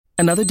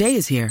Another day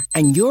is here,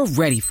 and you're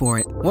ready for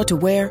it. What to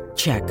wear?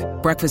 Check.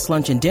 Breakfast,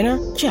 lunch, and dinner?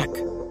 Check.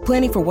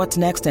 Planning for what's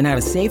next and how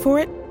to save for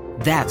it?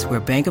 That's where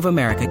Bank of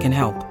America can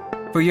help.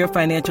 For your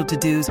financial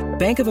to-dos,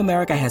 Bank of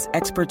America has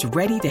experts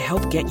ready to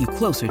help get you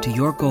closer to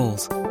your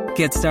goals.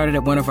 Get started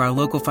at one of our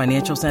local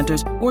financial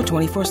centers or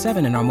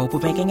 24/7 in our mobile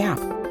banking app.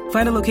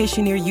 Find a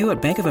location near you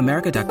at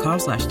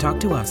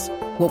bankofamerica.com/talktous.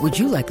 What would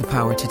you like the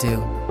power to do?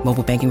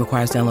 Mobile banking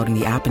requires downloading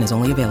the app and is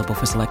only available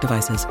for select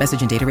devices.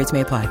 Message and data rates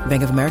may apply.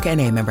 Bank of America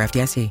N.A., member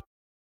FDIC.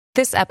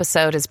 This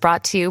episode is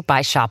brought to you by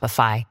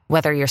Shopify.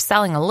 Whether you're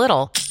selling a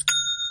little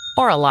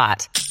or a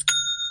lot,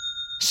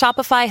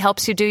 Shopify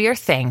helps you do your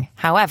thing,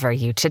 however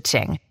you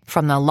cha-ching.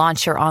 From the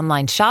launch your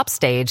online shop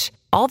stage,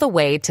 all the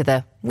way to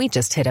the we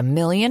just hit 1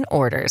 million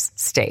orders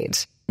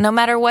stage. No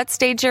matter what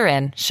stage you're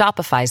in,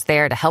 Shopify's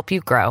there to help you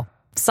grow.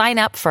 Sign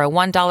up for a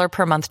 $1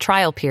 per month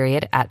trial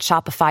period at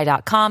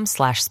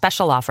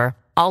shopify.com/special offer,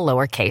 all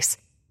lowercase.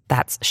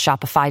 That's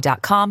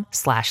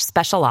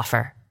shopify.com/special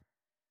offer.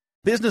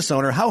 Business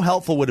owner, how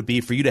helpful would it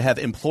be for you to have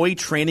employee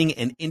training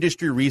and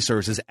industry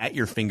resources at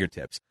your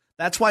fingertips?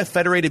 That's why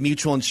Federated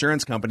Mutual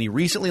Insurance Company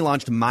recently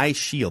launched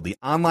MyShield, the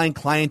online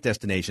client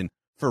destination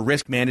for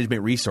risk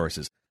management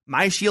resources.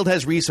 MyShield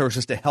has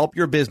resources to help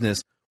your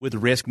business with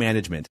risk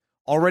management.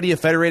 Already a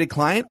Federated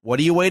client?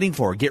 What are you waiting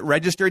for? Get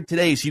registered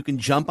today so you can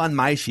jump on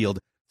MyShield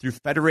through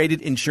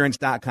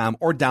federatedinsurance.com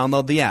or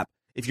download the app.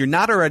 If you're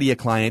not already a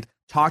client,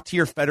 talk to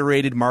your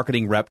Federated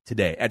marketing rep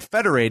today. At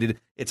Federated,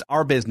 it's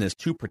our business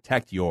to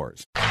protect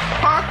yours.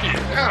 Hockey,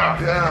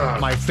 yeah.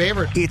 My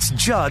favorite. It's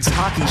Judd's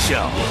Hockey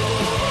Show.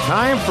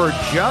 Time for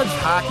Judd's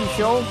Hockey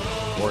Show.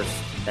 Of course,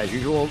 as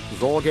usual,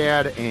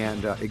 Zolgad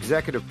and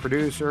executive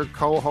producer,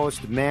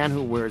 co-host, man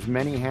who wears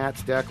many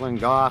hats, Declan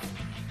Goff.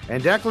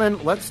 And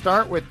Declan, let's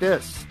start with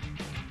this.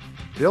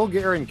 Bill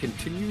Guerin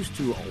continues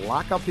to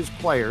lock up his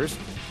players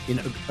in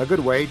a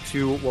good way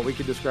to what we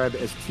could describe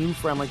as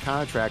team-friendly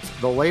contracts.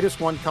 The latest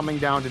one coming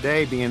down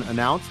today being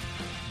announced,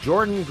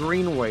 Jordan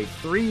Greenway,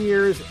 3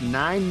 years,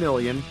 $9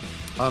 million.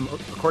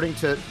 According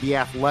to the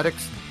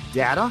Athletics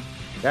data,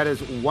 that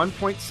is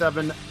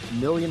 $1.7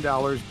 million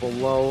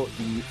below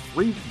the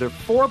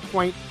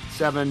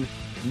 $4.7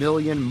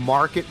 million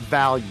market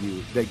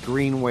value that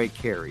Greenway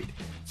carried.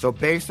 So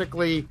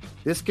basically,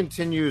 this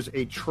continues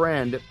a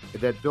trend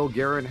that Bill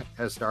Guerin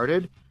has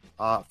started,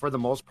 for the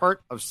most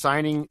part, of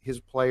signing his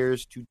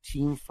players to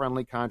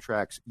team-friendly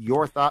contracts.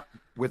 Your thought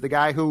with the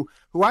guy who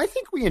I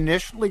think we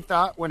initially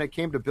thought when it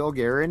came to Bill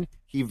Guerin,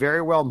 he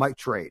very well might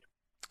trade.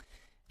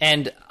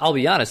 And I'll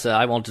be honest,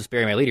 I won't just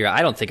bury my lead here.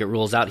 I don't think it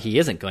rules out he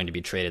isn't going to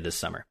be traded this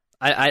summer.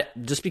 I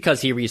just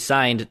because he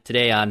re-signed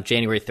today on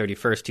January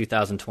 31st,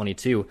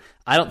 2022,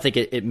 I don't think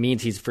it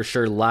means he's for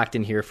sure locked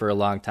in here for a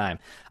long time.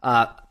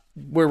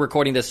 We're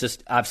recording this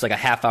just obviously like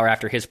a half hour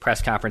after his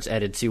press conference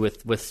ended too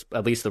with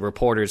at least the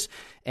reporters.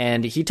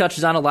 And he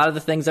touches on a lot of the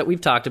things that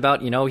we've talked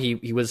about. You know,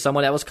 he was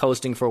someone that was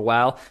coasting for a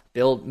while.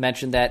 Bill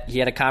mentioned that he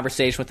had a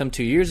conversation with him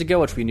 2 years ago,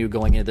 which we knew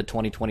going into the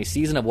 2020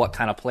 season of what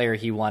kind of player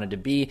he wanted to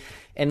be.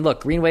 And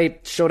look, Greenway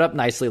showed up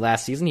nicely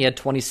last season. He had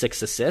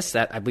 26 assists.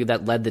 I believe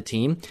that led the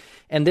team.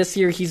 And this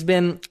year he's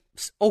been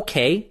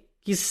okay.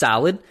 He's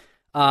solid.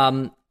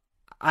 I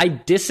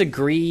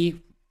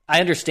disagree. I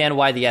understand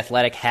why the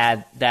Athletic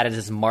had that as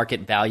his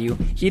market value.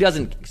 He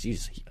doesn't. He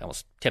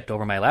almost tipped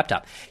over my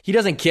laptop. He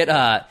doesn't get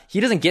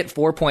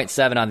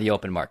 4.7 on the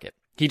open market.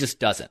 He just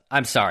doesn't.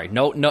 I'm sorry.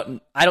 No.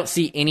 I don't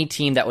see any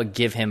team that would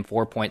give him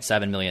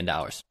 $4.7 million.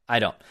 I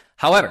don't.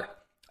 However,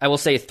 I will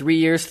say 3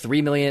 years,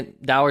 $3 million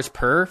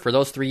per for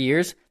those 3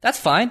 years. That's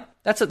fine.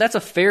 That's a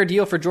fair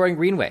deal for Jordan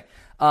Greenway.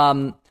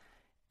 And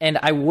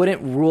I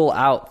wouldn't rule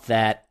out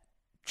that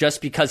just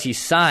because he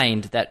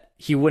signed that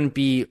he wouldn't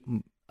be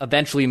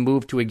eventually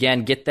moved to,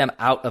 again, get them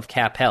out of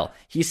cap hell.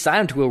 He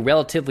signed to a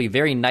relatively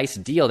very nice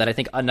deal that I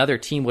think another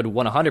team would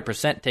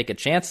 100% take a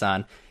chance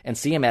on and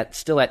see him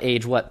still at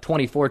age,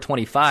 24,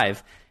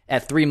 25,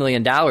 at $3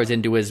 million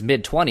into his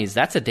mid-20s.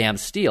 That's a damn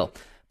steal.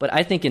 But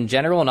I think in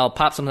general, and I'll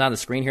pop something on the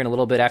screen here in a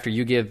little bit after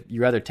you give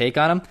your other take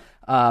on him,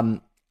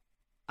 I'm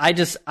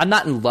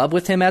not in love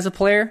with him as a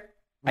player.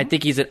 I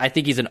think he's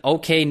an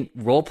okay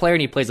role player,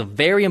 and he plays a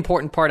very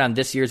important part on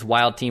this year's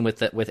Wild team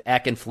with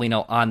Eck and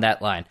Foligno on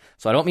that line.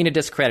 So I don't mean to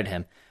discredit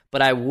him,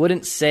 but I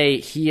wouldn't say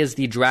he is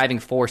the driving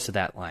force of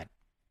that line.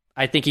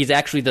 I think he's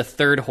actually the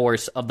third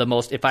horse of the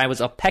most, if I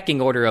was a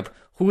pecking order of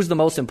who's the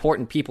most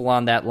important people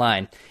on that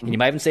line, and you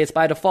might even say it's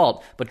by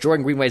default, but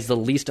Jordan Greenway is the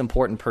least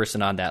important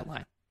person on that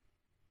line.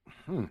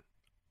 I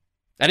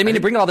didn't mean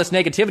to bring all this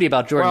negativity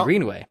about Jordan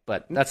Greenway,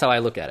 but that's how I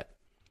look at it.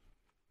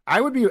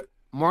 I would be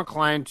more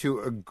inclined to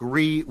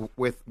agree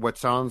with what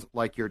sounds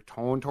like your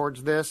tone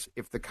towards this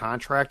if the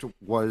contract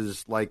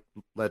was like,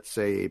 let's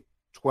say,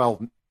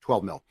 12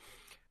 mil.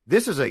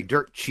 This is a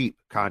dirt cheap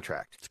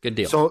contract. It's a good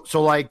deal.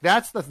 So like,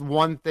 that's the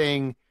one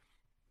thing.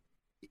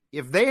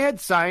 If they had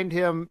signed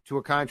him to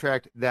a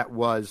contract that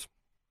was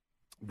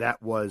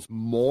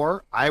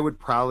more, I would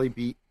probably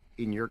be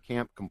in your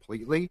camp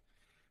completely.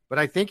 But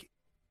I think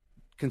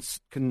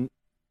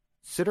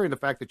considering the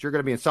fact that you're going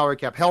to be in salary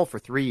cap hell for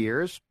 3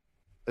 years,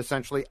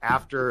 essentially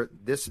after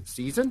this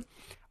season.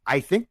 I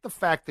think the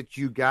fact that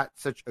you got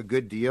such a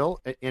good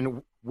deal,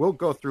 and we'll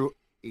go through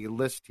a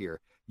list here,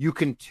 you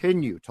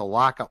continue to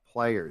lock up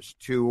players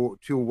to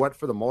what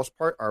for the most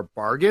part are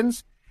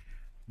bargains.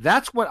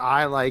 That's what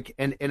I like,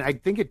 and I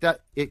think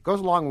it goes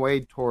a long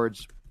way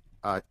towards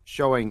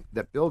showing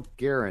that Bill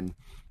Guerin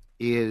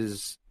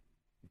is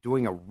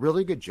doing a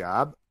really good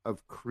job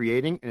of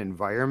creating an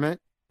environment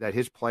that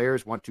his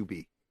players want to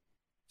be.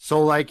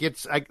 So I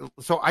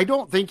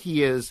don't think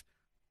he is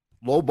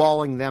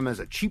lowballing them as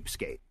a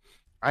cheapskate.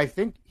 I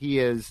think he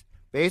is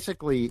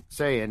basically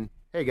saying,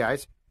 hey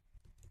guys,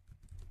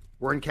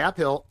 we're in cap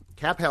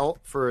hell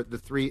for the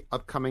 3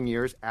 upcoming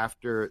years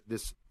after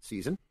this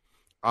season.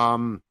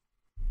 We're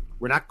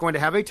not going to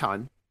have a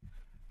ton,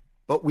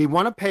 but we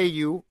want to pay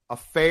you a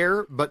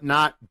fair but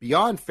not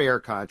beyond fair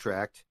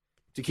contract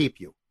to keep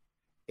you.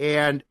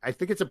 And I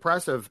think it's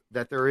impressive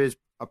that there is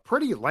a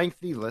pretty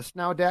lengthy list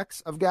now,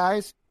 Dex, of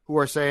guys who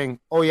are saying,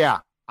 oh yeah,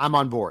 I'm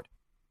on board.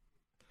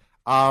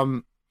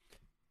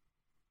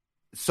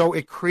 So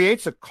it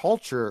creates a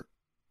culture,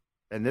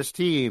 and this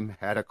team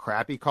had a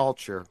crappy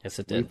culture. Yes,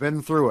 it did. We've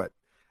been through it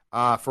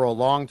for a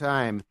long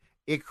time.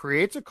 It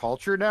creates a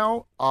culture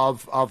now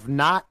of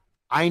not,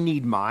 I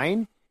need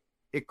mine.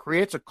 It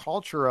creates a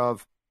culture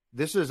of,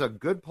 this is a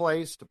good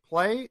place to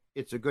play.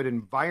 It's a good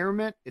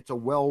environment. It's a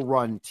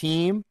well-run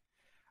team.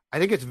 I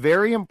think it's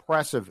very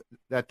impressive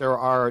that there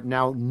are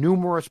now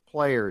numerous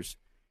players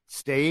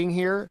staying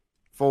here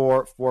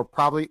for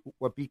probably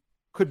what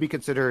could be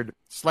considered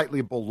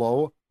slightly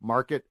below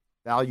market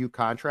value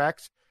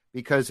contracts,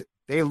 because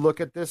they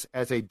look at this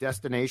as a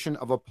destination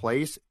of a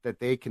place that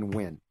they can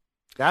win.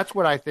 That's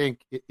what I think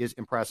is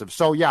impressive.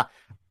 So, yeah,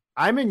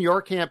 I'm in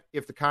your camp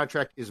if the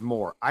contract is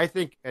more. I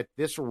think at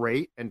this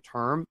rate and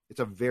term, it's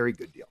a very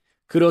good deal.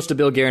 Kudos to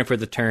Bill Guerin for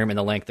the term and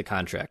the length of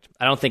contract.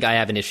 I don't think I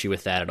have an issue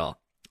with that at all.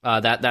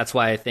 That's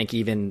why I think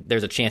even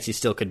there's a chance he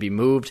still could be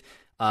moved.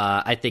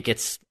 I think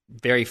it's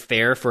very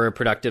fair for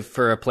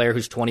a player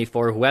who's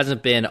 24, who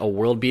hasn't been a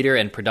world beater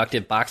and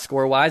productive box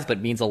score wise,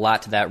 but means a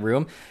lot to that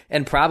room.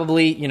 And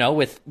probably,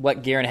 with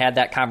what Guerin had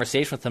that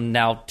conversation with him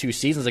now 2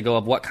 seasons ago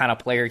of what kind of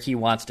player he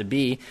wants to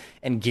be.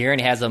 And Guerin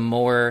has a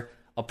more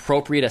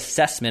appropriate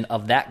assessment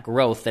of that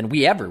growth than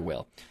we ever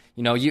will.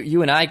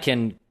 You and I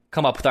can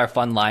come up with our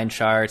fun line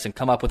charts and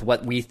come up with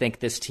what we think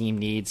this team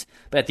needs.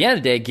 But at the end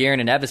of the day, Guerin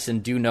and Evison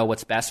do know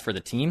what's best for the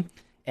team.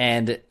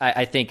 And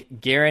I think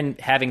Guerin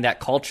having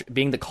that culture,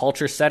 being the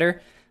culture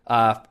setter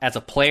as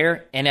a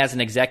player and as an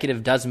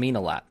executive does mean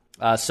a lot.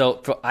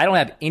 So I don't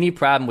have any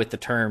problem with the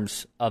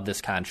terms of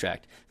this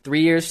contract.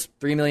 3 years,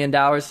 $3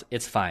 million,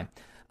 it's fine.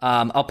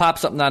 I'll pop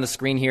something on the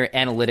screen here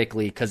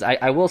analytically, because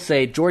I will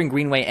say Jordan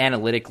Greenway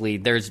analytically,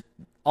 there's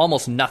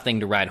almost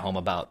nothing to write home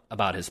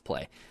about his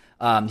play.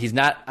 He's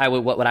not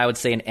what I would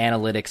say an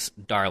analytics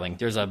darling.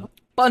 There's a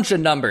bunch of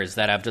numbers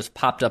that have just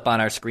popped up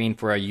on our screen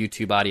for our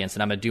YouTube audience,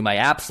 and I'm going to do my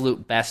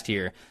absolute best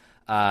here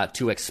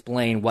to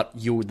explain what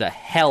you the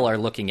hell are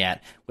looking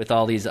at with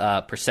all these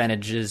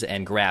percentages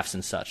and graphs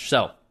and such.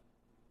 So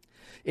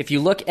if you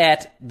look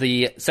at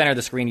the center of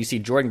the screen, you see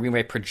Jordan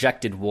Greenway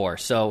projected WAR.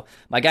 So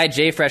my guy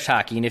Jay Fresh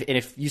Hockey, and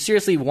if you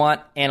seriously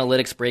want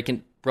analytics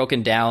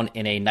broken down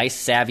in a nice,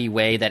 savvy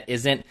way that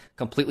isn't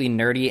completely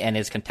nerdy and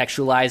is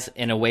contextualized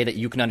in a way that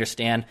you can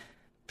understand,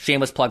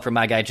 shameless plug for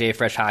my guy Jay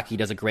Fresh Hockey. He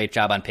does a great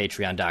job on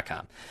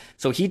Patreon.com.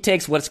 So he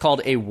takes what's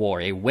called a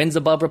WAR, a wins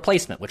above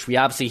replacement, which we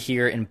obviously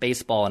hear in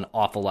baseball an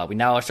awful lot. We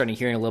now are starting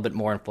hearing a little bit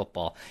more in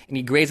football. And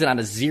he grades it on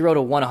a 0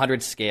 to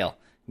 100 scale,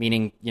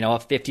 meaning, a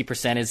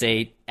 50% is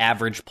a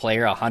average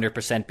player,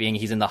 100% being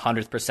he's in the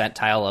 100th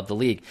percentile of the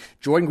league.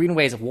 Jordan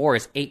Greenway's WAR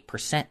is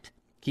 8%.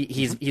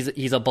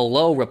 He's a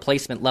below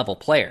replacement level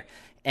player.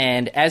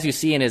 And as you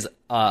see in his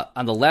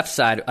on the left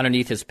side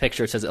underneath his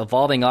picture, it says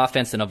evolving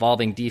offense and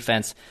evolving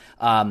defense.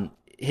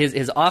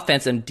 His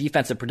offense and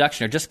defensive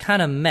production are just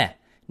kind of meh.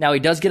 Now he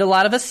does get a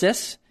lot of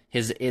assists.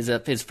 His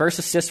first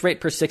assist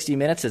rate per 60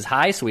 minutes is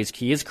high, so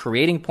he is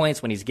creating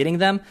points when he's getting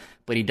them,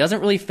 but he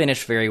doesn't really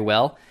finish very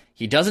well.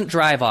 He doesn't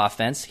drive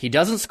offense. He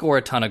doesn't score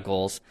a ton of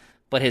goals,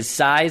 but his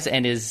size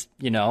and his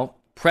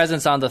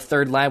presence on the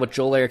third line with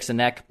Joel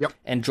Eriksson-Ek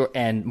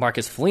and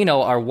Marcus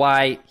Foligno are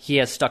why he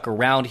has stuck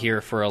around here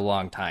for a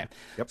long time.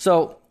 Yep.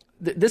 So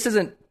this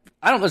isn't.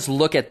 I don't just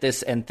look at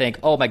this and think,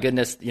 oh my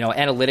goodness,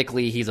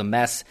 analytically he's a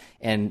mess.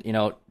 And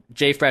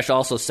Jay Fresh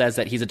also says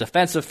that he's a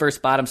defensive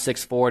first, bottom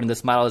six forward, and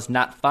this model is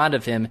not fond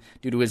of him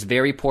due to his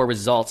very poor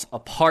results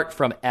apart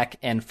from Ek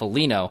and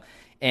Foligno.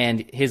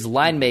 And his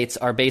line mates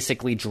are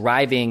basically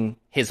driving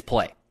his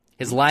play.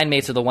 His line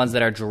mates are the ones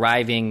that are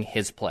driving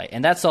his play,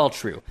 and that's all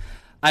true.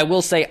 I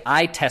will say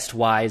eye test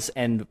wise,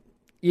 and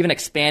even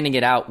expanding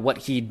it out, what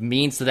he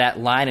means to that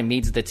line and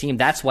means to the team,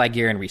 that's why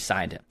Guerin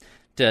re-signed him.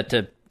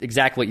 To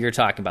exactly what you're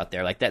talking about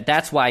there. Like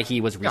that's why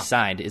he was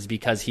re-signed, is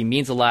because he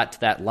means a lot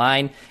to that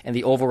line and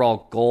the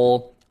overall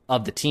goal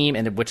of the team,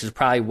 and which is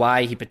probably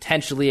why he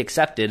potentially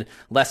accepted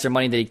lesser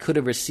money that he could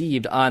have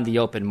received on the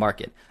open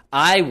market.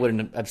 I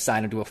wouldn't have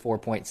signed him to a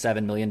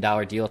 $4.7 million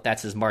deal if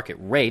that's his market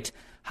rate.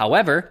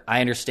 However,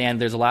 I understand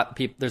there's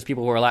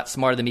people who are a lot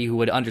smarter than me who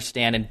would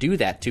understand and do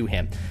that to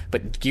him.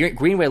 But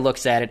Greenway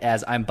looks at it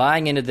as, I'm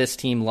buying into this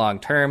team long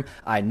term.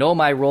 I know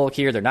my role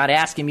here. They're not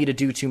asking me to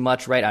do too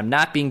much, right? I'm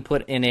not being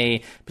put in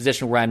a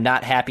position where I'm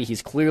not happy.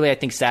 He's clearly, I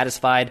think,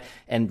 satisfied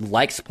and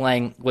likes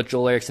playing with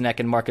Joel Eriksson Ek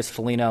and Marcus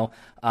Foligno.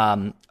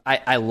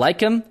 I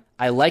like him.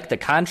 I like the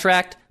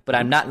contract, but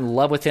I'm not in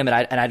love with him,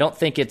 and I don't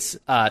think it's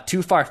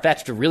too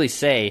far-fetched to really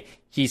say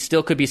he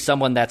still could be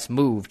someone that's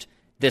moved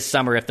this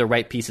summer if the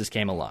right pieces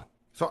came along.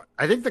 So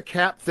I think the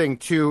cap thing,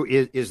 too,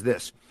 is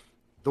this.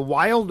 The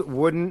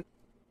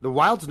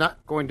Wild's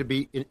not going to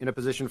be in a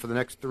position for the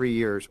next 3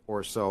 years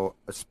or so,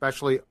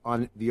 especially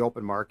on the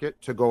open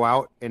market, to go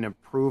out and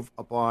improve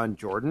upon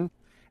Jordan.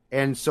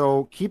 And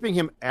so keeping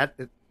him at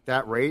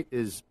that rate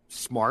is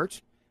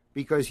smart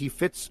because he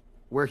fits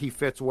where he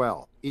fits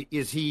well.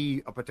 Is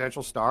he a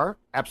potential star?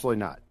 Absolutely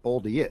not.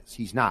 Bold he is.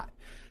 He's not.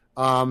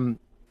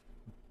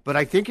 But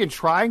I think in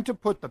trying to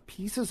put the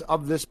pieces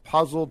of this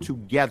puzzle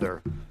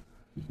together,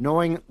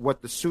 knowing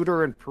what the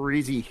Suter and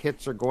Parisi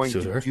hits are going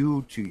to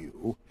do to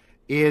you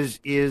is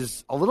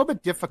a little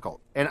bit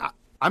difficult. And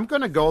I'm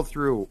going to go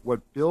through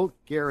what Bill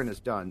Guerin has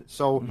done.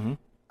 So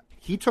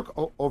he took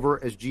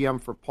over as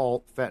GM for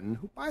Paul Fenton,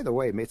 who, by the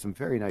way, made some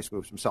very nice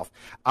moves himself.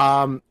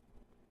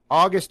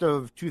 August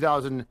of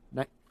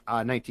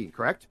 2019,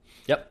 correct?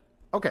 Yep.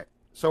 Okay.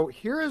 So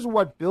here is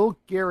what Bill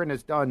Guerin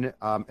has done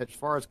as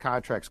far as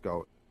contracts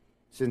go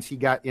since he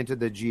got into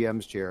the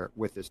GM's chair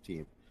with this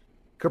team.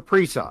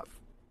 Kaprizov,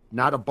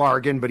 not a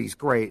bargain, but he's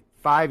great.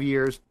 5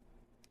 years,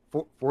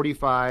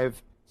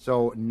 45,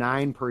 so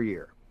 9 per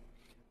year.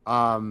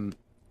 But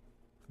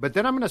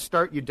then I'm going to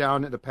start you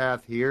down the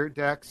path here,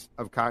 Dex,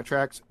 of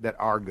contracts that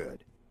are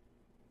good.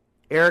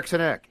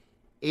 Eriksson Ek,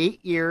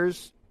 8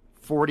 years,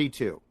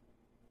 42.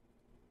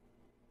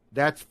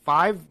 That's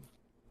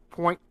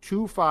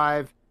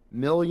 $5.25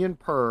 million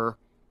per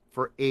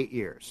for 8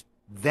 years.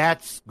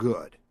 That's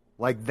good.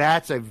 Like,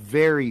 that's a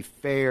very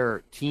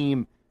fair,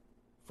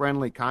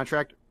 team-friendly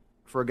contract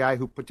for a guy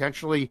who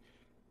potentially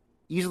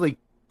easily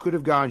could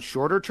have gone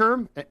shorter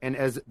term, and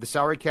as the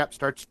salary cap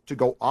starts to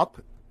go up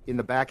in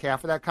the back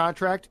half of that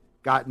contract,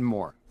 gotten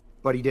more.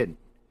 But he didn't.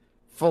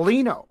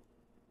 Foligno,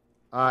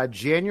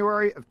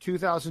 January of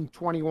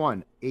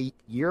 2021, a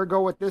year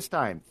ago at this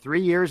time, 3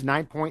 years,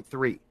 9.3,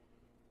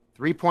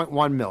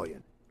 $3.1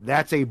 million.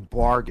 That's a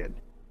bargain,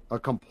 a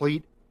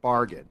complete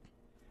bargain.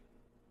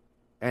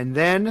 And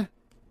then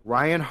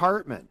Ryan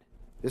Hartman.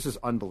 This is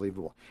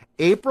unbelievable.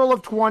 April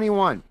of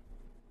 21.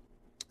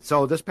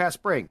 So this past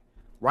spring,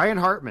 Ryan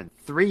Hartman,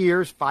 3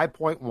 years,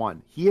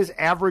 5.1. He is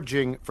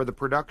averaging for the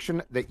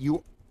production that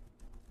you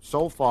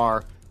so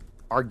far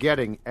are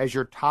getting as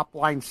your top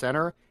line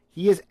center.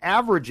 He is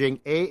averaging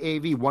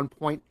AAV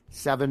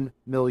 1.7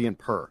 million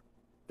per.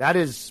 That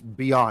is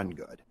beyond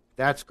good.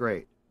 That's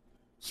great.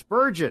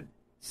 Spurgeon,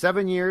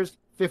 7 years,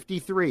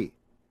 53.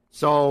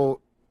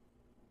 So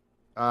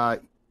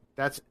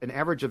that's an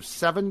average of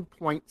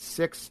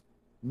 7.6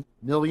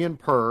 million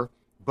per,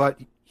 but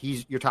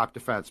he's your top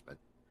defenseman.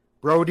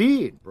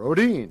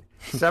 Brodin,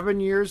 7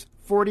 years,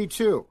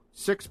 42,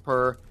 6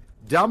 per.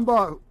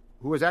 Dumba,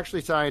 who was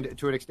actually signed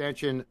to an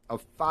extension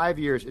of 5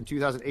 years in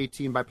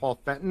 2018 by Paul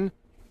Fenton,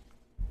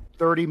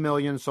 30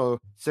 million, so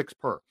 6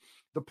 per.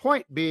 The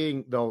point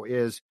being, though,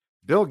 is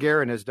Bill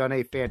Guerin has done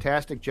a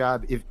fantastic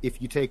job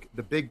if you take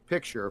the big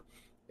picture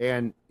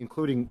and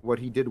including what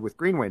he did with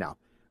Greenway now.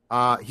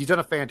 He's done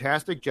a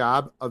fantastic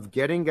job of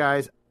getting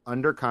guys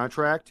under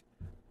contract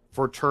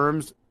for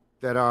terms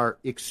that are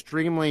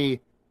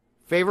extremely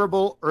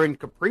favorable, or in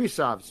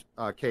Kaprizov's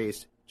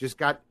case, just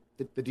got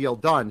the deal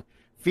done.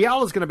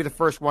 Fiala is going to be the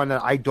first one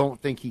that I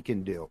don't think he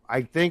can do.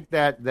 I think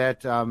that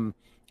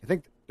I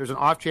think there's an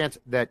off chance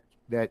that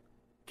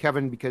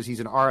Kevin, because he's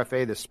an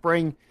RFA this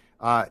spring,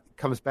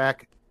 comes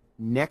back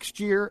next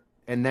year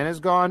and then is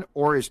gone,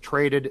 or is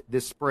traded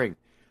this spring.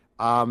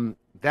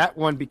 That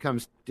one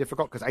becomes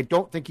difficult because I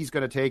don't think he's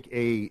going to take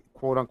a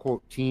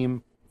quote-unquote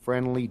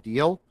team-friendly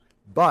deal.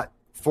 But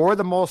for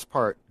the most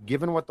part,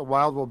 given what the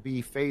Wild will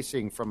be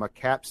facing from a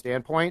cap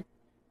standpoint,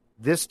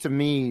 this to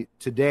me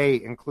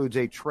today includes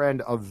a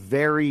trend of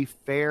very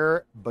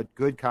fair but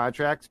good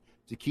contracts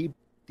to keep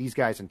these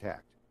guys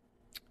intact.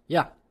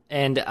 Yeah.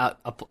 And a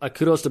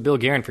kudos to Bill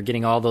Guerin for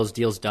getting all those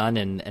deals done,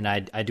 and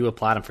I do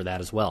applaud him for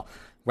that as well.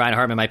 Ryan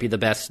Hartman might be the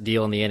best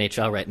deal in the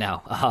NHL right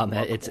now.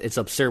 It's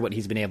absurd what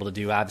he's been able to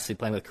do. Obviously,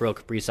 playing with Kirill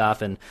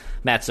Kaprizov and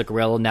Matt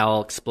Zuccarello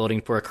now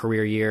exploding for a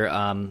career year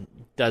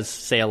does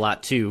say a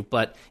lot too.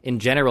 But in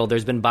general,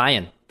 there's been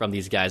buy-in from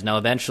these guys. Now,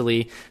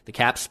 eventually, the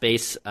cap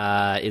space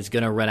is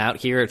going to run out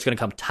here. It's going to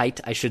come tight,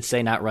 I should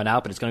say, not run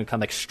out, but it's going to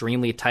come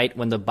extremely tight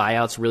when the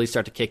buyouts really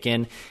start to kick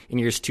in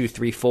years 2,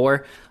 3,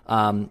 4.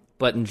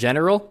 But in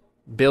general,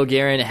 Bill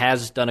Guerin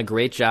has done a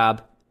great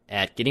job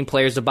at getting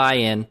players to buy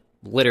in,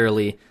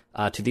 literally,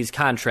 to these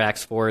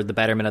contracts for the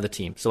betterment of the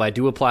team. So I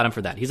do applaud him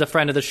for that. He's a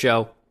friend of the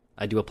show.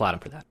 I do applaud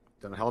him for that.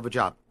 Done a hell of a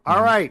job.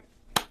 All right.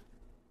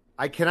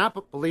 I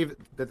cannot believe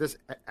that this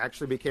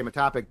actually became a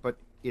topic, but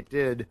it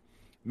did.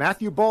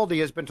 Matthew Boldy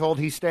has been told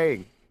he's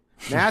staying.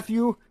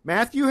 Matthew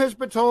has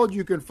been told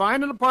you can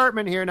find an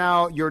apartment here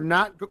now. You're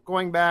not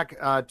going back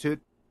to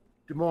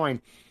Des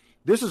Moines.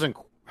 This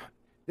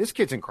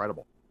kid's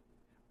incredible.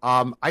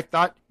 I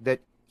thought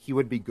that he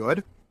would be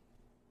good.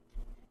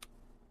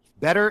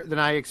 Better than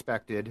I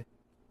expected,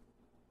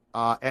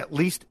 at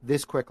least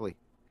this quickly.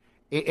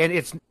 And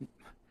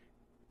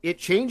it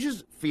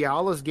changes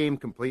Fiala's game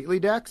completely,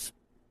 Dex,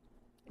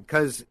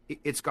 because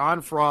it's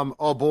gone from,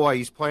 oh boy,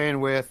 he's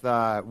playing with,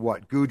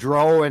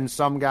 Goudreau and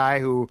some guy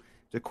who,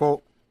 to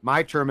quote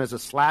my term, is a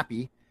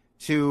slappy,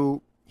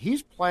 to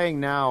he's playing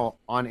now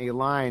on a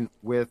line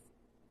with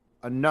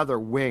another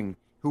wing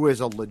who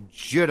is a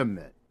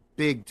legitimate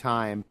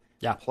big-time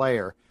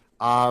player.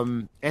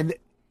 And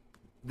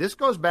this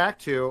goes back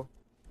to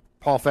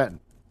Paul Fenton.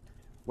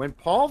 When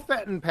Paul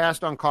Fenton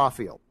passed on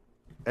Caulfield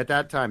at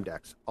that time,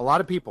 Dex, a lot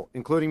of people,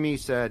 including me,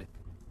 said,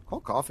 Cole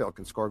Caulfield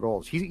can score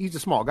goals. He's a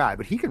small guy,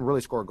 but he can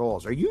really score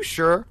goals. Are you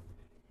sure?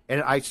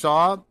 And I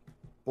saw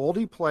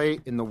Boldy play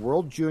in the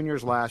World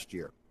Juniors last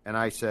year, and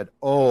I said,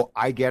 oh,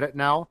 I get it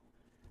now.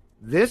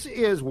 This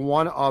is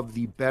one of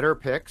the better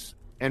picks,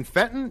 and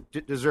Fenton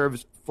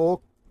deserves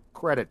full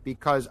credit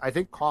because I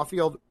think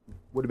Caulfield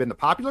would have been the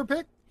popular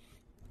pick.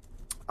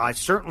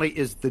 Certainly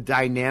is the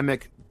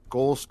dynamic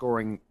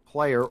goal-scoring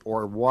player,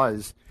 or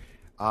was.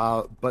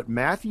 But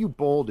Matthew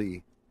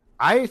Boldy,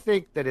 I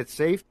think that it's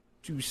safe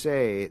to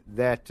say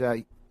that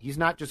he's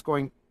not just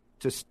going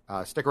to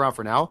stick around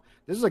for now.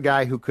 This is a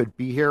guy who could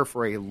be here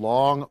for a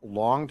long,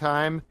 long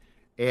time.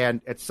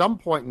 And at some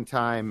point in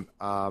time,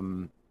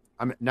 I'm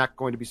not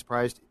going to be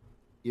surprised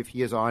if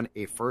he is on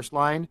a first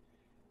line.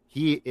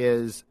 He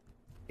is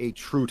a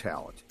true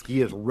talent.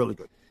 He is really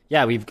good.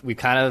 Yeah, we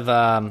kind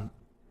of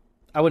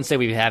I wouldn't say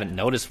we haven't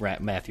noticed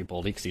Matthew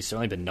Boldy because he's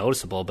certainly been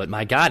noticeable, but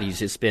my God, he's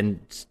just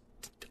been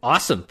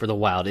awesome for the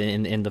Wild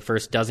in the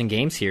first dozen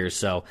games here.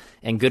 So,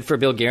 and good for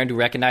Bill Guerin to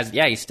recognize,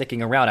 he's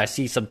sticking around. I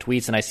see some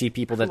tweets and I see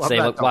people that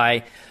say, look,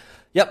 why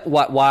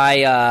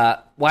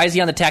is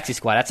he on the taxi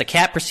squad? That's a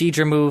cap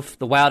procedure move.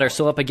 The Wild are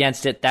so up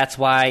against it. That's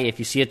why, if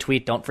you see a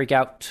tweet, don't freak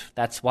out.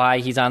 That's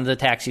why he's on the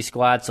taxi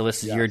squad. So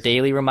this is your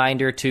daily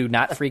reminder to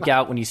not freak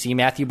out when you see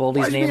Matthew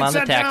Boldy's name on the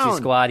taxi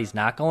squad. He's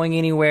not going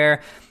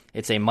anywhere.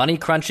 It's a money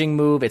crunching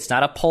move. It's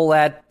not a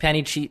pull-ad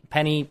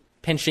penny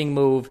pinching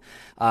move.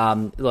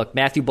 Look,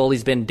 Matthew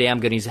Boldy's been damn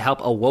good. He's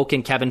helped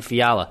awoken Kevin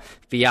Fiala.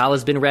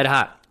 Fiala's been red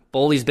hot.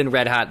 Boldy's been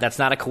red hot. That's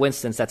not a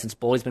coincidence that since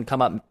Boldy's been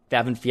come up,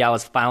 Kevin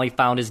Fiala's finally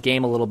found his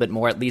game a little bit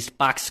more, at least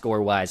box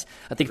score wise.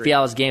 I think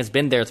Fiala's game has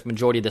been there the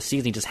majority of the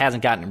season. He just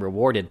hasn't gotten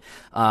rewarded.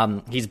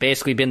 He's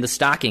basically been the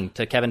stocking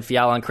to Kevin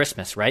Fiala on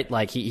Christmas, right?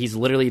 Like he's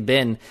literally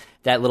been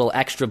that little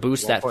extra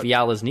boost that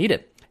Fiala's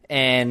needed.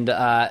 And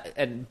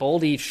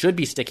Boldy should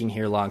be sticking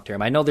here long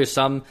term. I know there's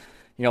some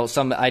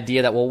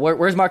idea that, well,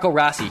 where's Marco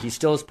Rossi? He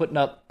still is putting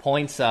up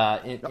points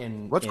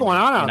What's going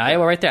on in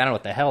Iowa right there? I don't know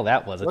what the hell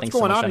that was. I think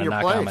someone's trying to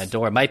knock on my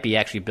door. It might be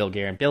actually Bill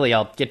Guerin. Billy,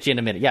 I'll get you in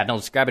a minute. Yeah, no,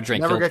 just grab a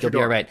drink. You'll be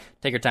all right.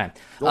 Take your time.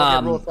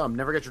 Rule of thumb.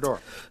 Never get your door.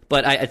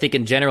 But I think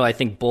in general, I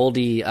think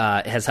Boldy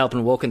has helped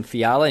and woken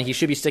Fiala, and he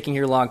should be sticking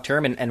here long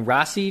term. And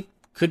Rossi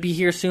could be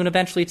here soon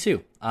eventually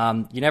too.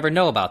 You never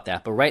know about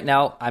that. But right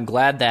now, I'm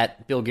glad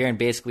that Bill Guerin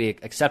basically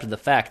accepted the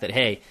fact that,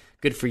 hey,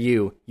 good for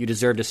you. You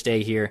deserve to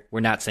stay here. We're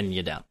not sending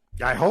you down.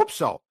 I hope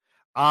so.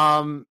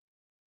 The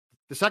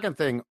second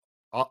thing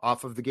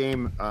off of the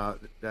game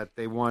that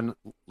they won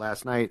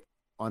last night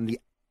on the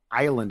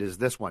island is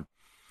this one.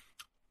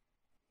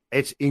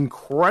 It's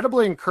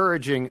incredibly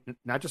encouraging,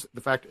 not just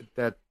the fact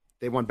that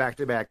they won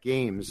back-to-back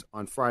games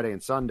on Friday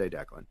and Sunday,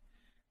 Declan.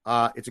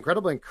 It's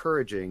incredibly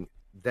encouraging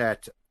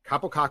that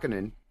Kaapo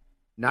Kähkönen,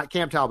 not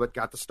Cam Talbot,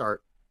 got the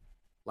start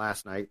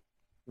last night,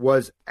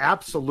 was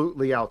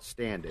absolutely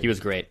outstanding. He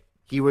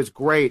was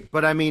great.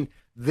 But, I mean,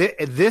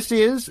 this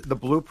is the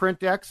blueprint,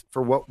 Dex,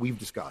 for what we've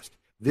discussed.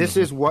 This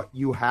is what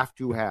you have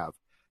to have.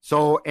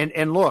 So,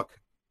 and look,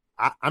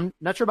 I'm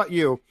not sure about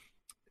you,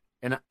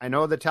 and I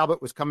know that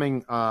Talbot was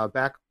coming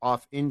back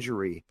off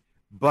injury,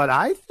 but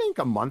I think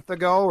a month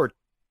ago or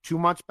 2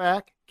 months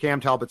back,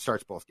 Cam Talbot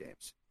starts both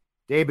games.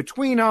 Day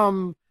between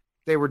them,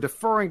 they were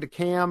deferring to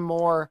Cam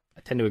more.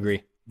 I tend to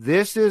agree.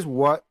 This is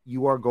what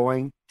you are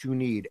going to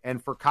need.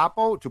 And for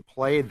Kaapo to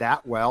play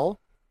that well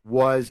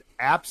was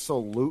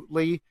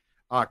absolutely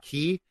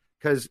key,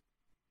 because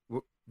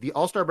the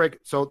All-Star break,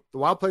 so the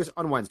Wild plays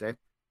on Wednesday,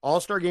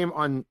 All-Star game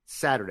on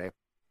Saturday,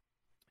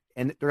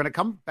 and they're going to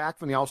come back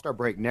from the All-Star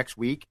break next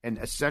week and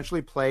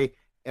essentially play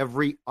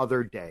every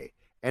other day.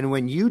 And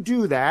when you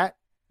do that,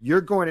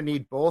 you're going to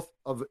need both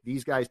of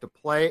these guys to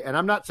play. And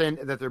I'm not saying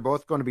that they're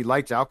both going to be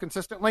lights out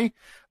consistently,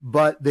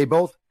 but they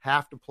both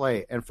have to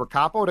play. And for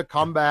Kaapo to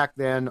come back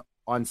then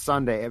on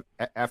Sunday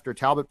after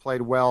Talbot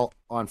played well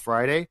on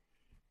Friday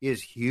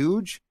is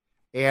huge.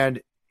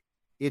 And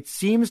it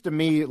seems to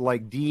me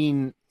like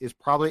Dean is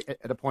probably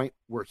at a point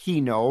where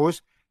he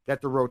knows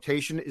that the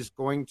rotation is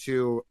going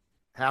to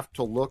have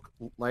to look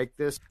like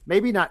this.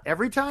 Maybe not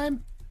every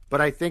time, but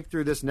I think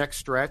through this next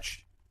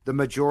stretch, the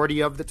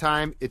majority of the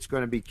time, it's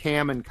going to be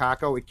Cam and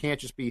Kakko. It can't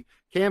just be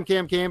Cam.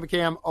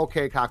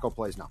 Okay, Kakko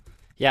plays now.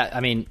 Yeah,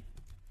 I mean,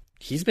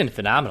 he's been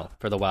phenomenal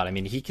for the Wild. I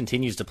mean, he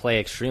continues to play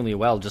extremely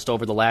well just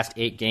over the last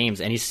 8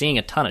 games, and he's seeing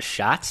a ton of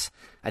shots.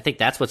 I think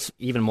that's what's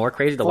even more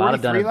crazy. The Wild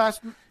have done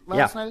last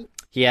night?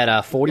 He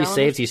had 40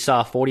 saves. He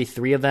saw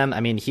 43 of them.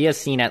 I mean, he has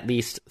seen at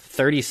least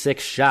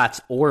 36 shots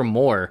or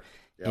more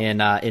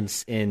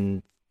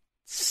in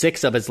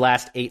 6 of his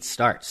last 8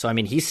 starts. So, I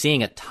mean, he's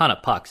seeing a ton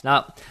of pucks.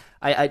 Now,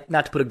 I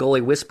not to put a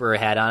goalie whisperer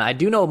hat on, I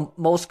do know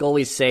most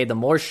goalies say the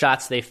more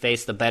shots they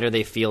face, the better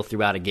they feel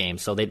throughout a game.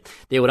 So they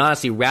would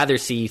honestly rather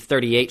see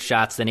 38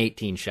 shots than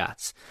 18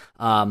 shots.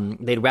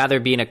 They'd rather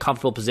be in a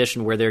comfortable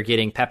position where they're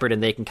getting peppered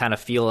and they can kind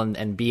of feel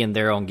and be in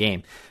their own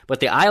game.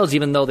 But the Isles,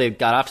 even though they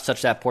got off to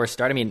such that poor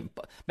start, I mean,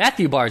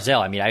 Matthew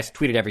Barzal, I mean, I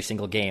tweeted every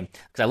single game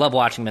because I love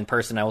watching him in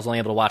person. I was only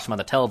able to watch him on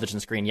the television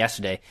screen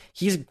yesterday.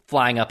 He's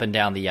flying up and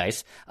down the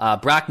ice.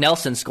 Brock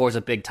Nelson scores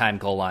a big-time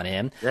goal on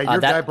him. Yeah, your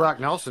guy Brock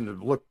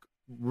Nelson looked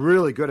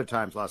really good at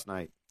times last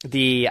night.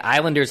 The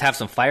Islanders have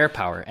some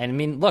firepower. And, I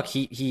mean, look,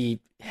 he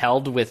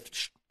held with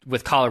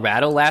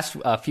Colorado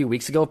a few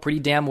weeks ago pretty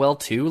damn well,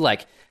 too.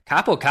 Like,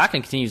 Kaapo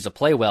Kahkonen continues to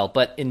play well,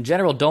 but in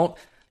general,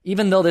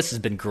 even though this has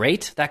been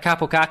great, that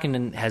Kaapo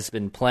Kahkonen has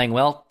been playing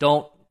well,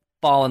 don't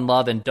fall in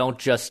love and don't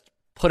just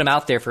put him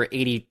out there for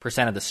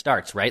 80% of the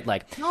starts, right?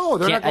 Like, no,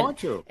 they're not going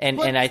to.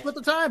 Split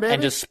the time, baby.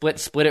 And just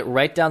split it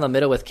right down the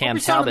middle with Cam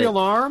Talbot. The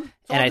alarm.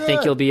 And I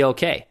think you'll be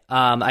okay.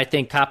 I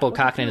think Kaapo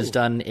Kahkonen has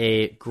done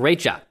a great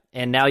job.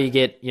 And now you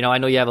get, I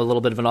know you have a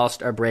little bit of an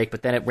all-star break,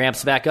 but then it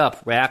ramps back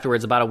up right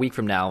afterwards about a week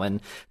from now,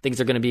 and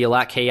things are going to be a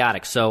lot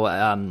chaotic.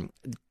 So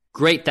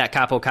great that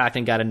Kaapo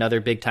Kahkonen got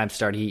another big-time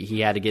start. He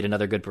had to get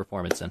another good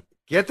performance in.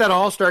 Get that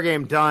All-Star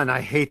game done.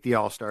 I hate the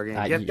All-Star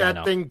game. Get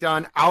that thing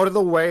done out of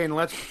the way, and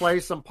let's play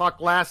some puck.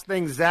 Last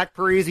thing, Zach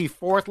Parise,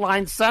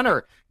 fourth-line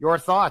center. Your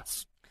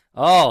thoughts?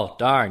 Oh,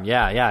 darn.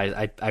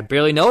 Yeah. I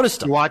barely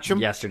noticed him. You watch him?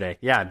 Yesterday.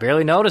 Yeah, I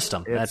barely noticed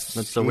him. That's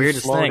the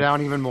weirdest thing. Slow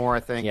down even more,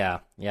 I think. Yeah,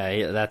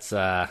 that's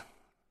good.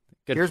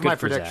 Here's good my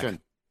prediction.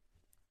 Zach.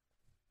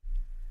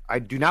 I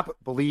do not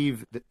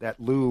believe that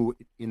Lou,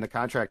 in the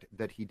contract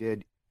that he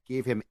did,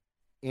 gave him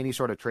any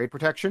sort of trade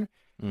protection.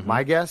 Mm-hmm.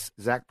 My guess,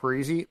 Zach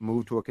Parise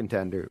moved to a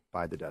contender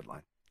by the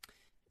deadline.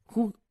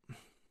 Who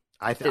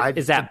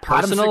is that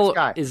personal?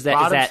 Is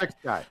that six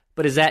guy?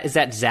 But is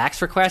that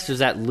Zach's request, or is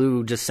that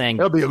Lou just saying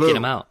get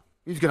him out?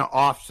 He's going to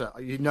offset.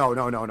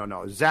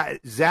 No.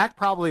 Zach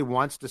probably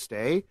wants to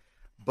stay,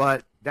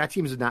 but that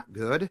team is not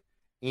good,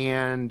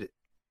 and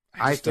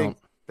I think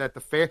that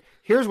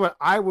here's what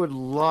I would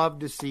love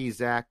to see: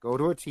 Zach go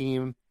to a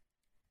team,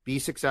 be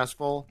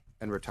successful,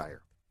 and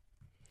retire.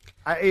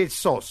 It's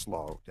so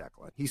slow,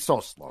 Declan. He's so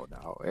slow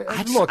now.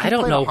 I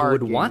don't know who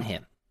would want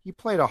him. He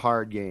played a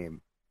hard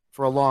game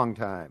for a long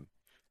time.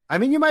 I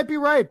mean, you might be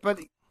right, but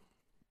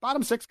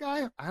bottom 6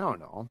 guy? I don't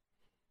know.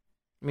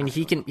 I mean,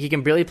 he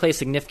can barely play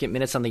significant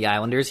minutes on the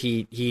Islanders.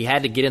 He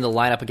had to get in the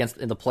lineup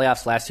in the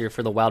playoffs last year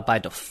for the Wild by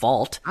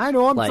default. I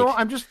know.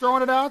 I'm just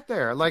throwing it out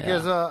there.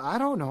 I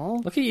don't know.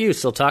 Look at you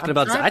still talking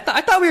about Zach. I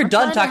thought we were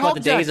done talking about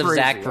the days of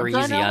Zach Parise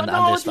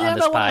on this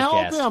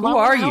podcast. Who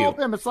are you?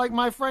 It's like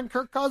my friend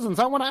Kirk Cousins.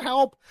 I want to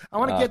help. I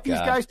want to get these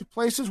guys to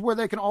places where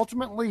they can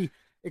ultimately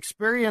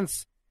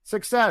experience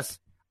success.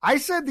 I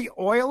said the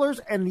Oilers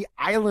and the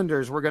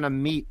Islanders were going to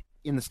meet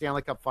in the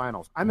Stanley Cup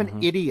Finals. I'm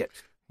an idiot.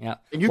 Yeah.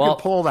 And you can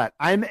pull that.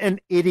 I'm an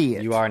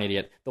idiot. You are an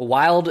idiot. The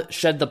Wild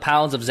shed the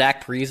pounds of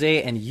Zach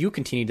Parise, and you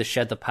continue to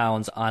shed the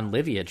pounds on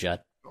Livia, Judd.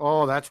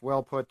 Oh, that's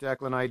well put,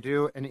 Declan. I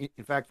do. And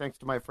in fact, thanks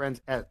to my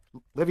friends at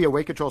Livia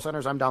Weight Control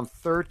Centers, I'm down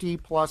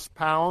 30-plus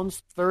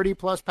pounds.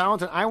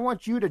 And I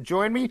want you to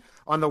join me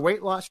on the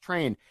weight loss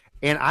train.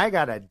 And I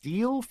got a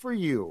deal for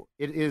you.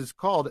 It is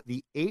called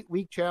the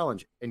 8-Week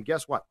Challenge. And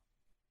guess what?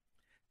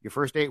 Your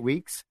first 8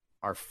 weeks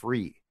are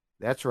free.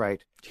 That's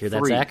right. Hear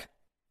that, Zach?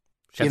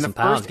 Shed some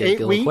pounds, get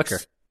a little quicker.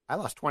 I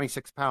lost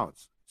 26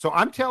 pounds. So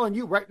I'm telling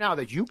you right now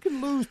that you can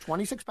lose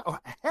 26 pounds. Oh,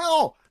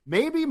 hell,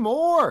 maybe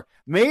more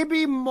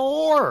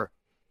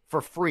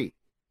for free.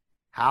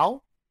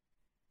 How?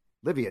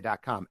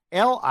 Livia.com.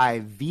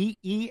 Livea.com.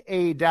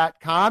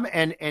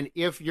 And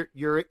if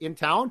you're in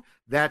town,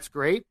 that's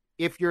great.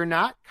 If you're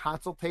not,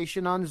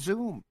 consultation on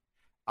Zoom.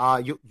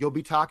 You'll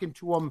be talking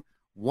to them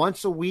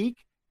once a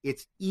week.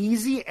 It's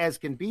easy as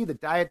can be. The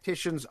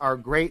dietitians are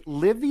great.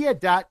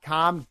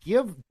 Livia.com.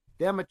 Give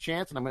them a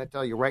chance. And I'm going to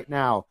tell you right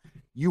now,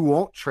 you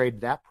won't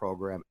trade that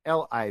program.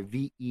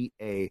 Livea.com.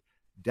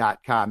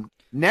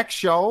 Next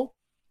show,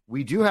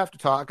 we do have to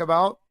talk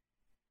about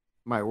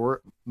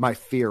my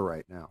fear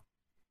right now.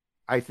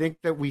 I think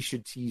that we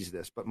should tease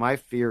this, but my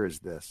fear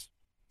is this.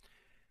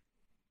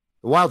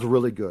 The Wild's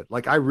really good.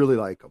 I really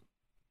like them.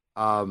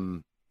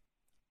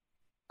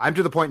 I'm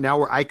to the point now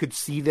where I could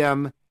see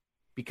them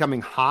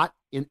becoming hot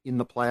in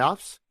the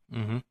playoffs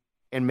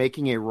and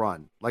making a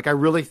run. I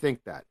really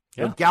think that.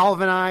 Yeah. They're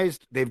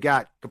galvanized. They've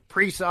got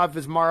Kaprizov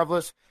is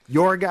marvelous.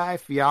 Your guy,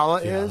 Fiala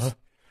is.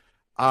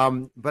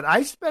 But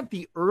I spent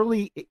the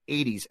early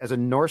 80s as a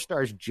North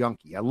Stars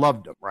junkie. I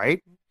loved them,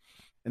 right?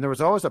 And there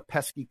was always a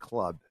pesky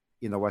club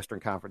in the Western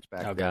Conference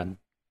back then. God.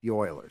 The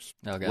Oilers.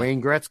 God.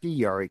 Wayne Gretzky,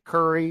 Yari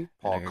Curry,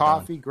 Paul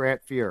Coffey,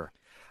 Grant Fuhr.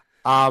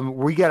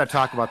 We got to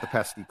talk about the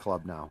pesky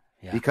club now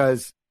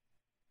because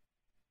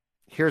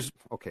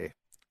okay.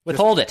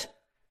 Withhold it.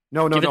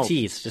 No. Give a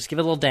tease. Just give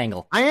it a little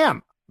dangle. I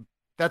am.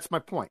 That's my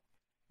point.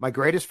 My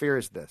greatest fear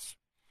is this.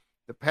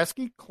 The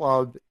pesky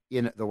club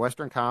in the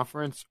Western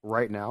Conference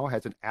right now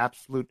has an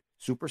absolute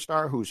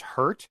superstar who's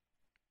hurt,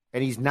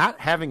 and he's not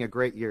having a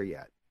great year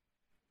yet.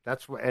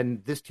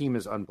 And this team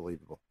is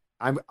unbelievable.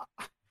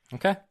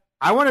 Okay.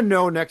 I want to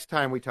know next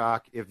time we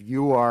talk if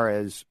you are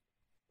as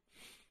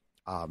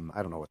I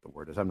don't know what the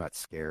word is. I'm not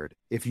scared.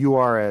 If you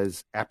are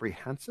as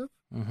apprehensive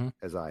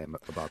as I am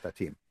about that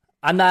team.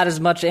 I'm not as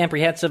much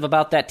apprehensive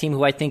about that team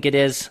who I think it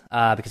is,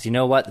 because you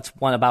know what? It's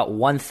about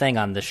one thing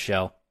on this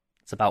show.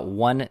 It's about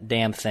one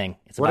damn thing.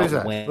 It's what about is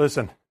that? win.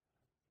 Listen,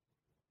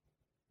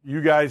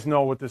 you guys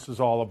know what this is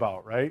all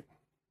about, right?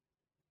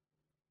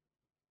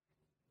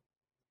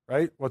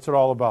 Right? What's it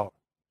all about?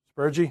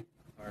 Spurgey?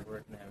 Hard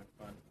work and having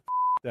fun.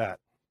 That.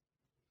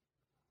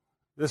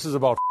 This is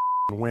about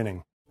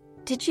winning.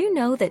 Did you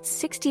know that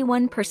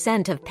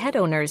 61% of pet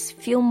owners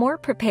feel more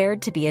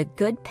prepared to be a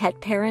good pet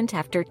parent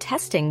after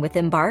testing with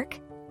Embark?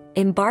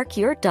 Embark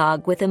your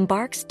dog with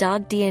Embark's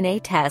dog DNA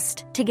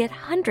test to get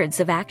hundreds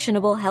of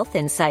actionable health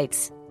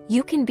insights.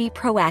 You can be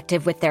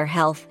proactive with their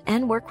health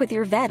and work with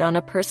your vet on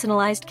a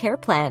personalized care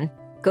plan.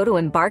 Go to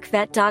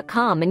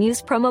EmbarkVet.com and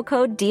use promo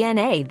code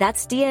DNA,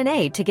 that's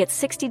DNA, to get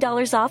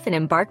 $60 off an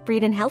Embark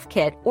Breed and Health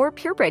Kit or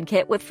Purebred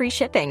Kit with free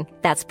shipping.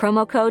 That's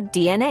promo code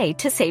DNA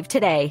to save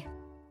today.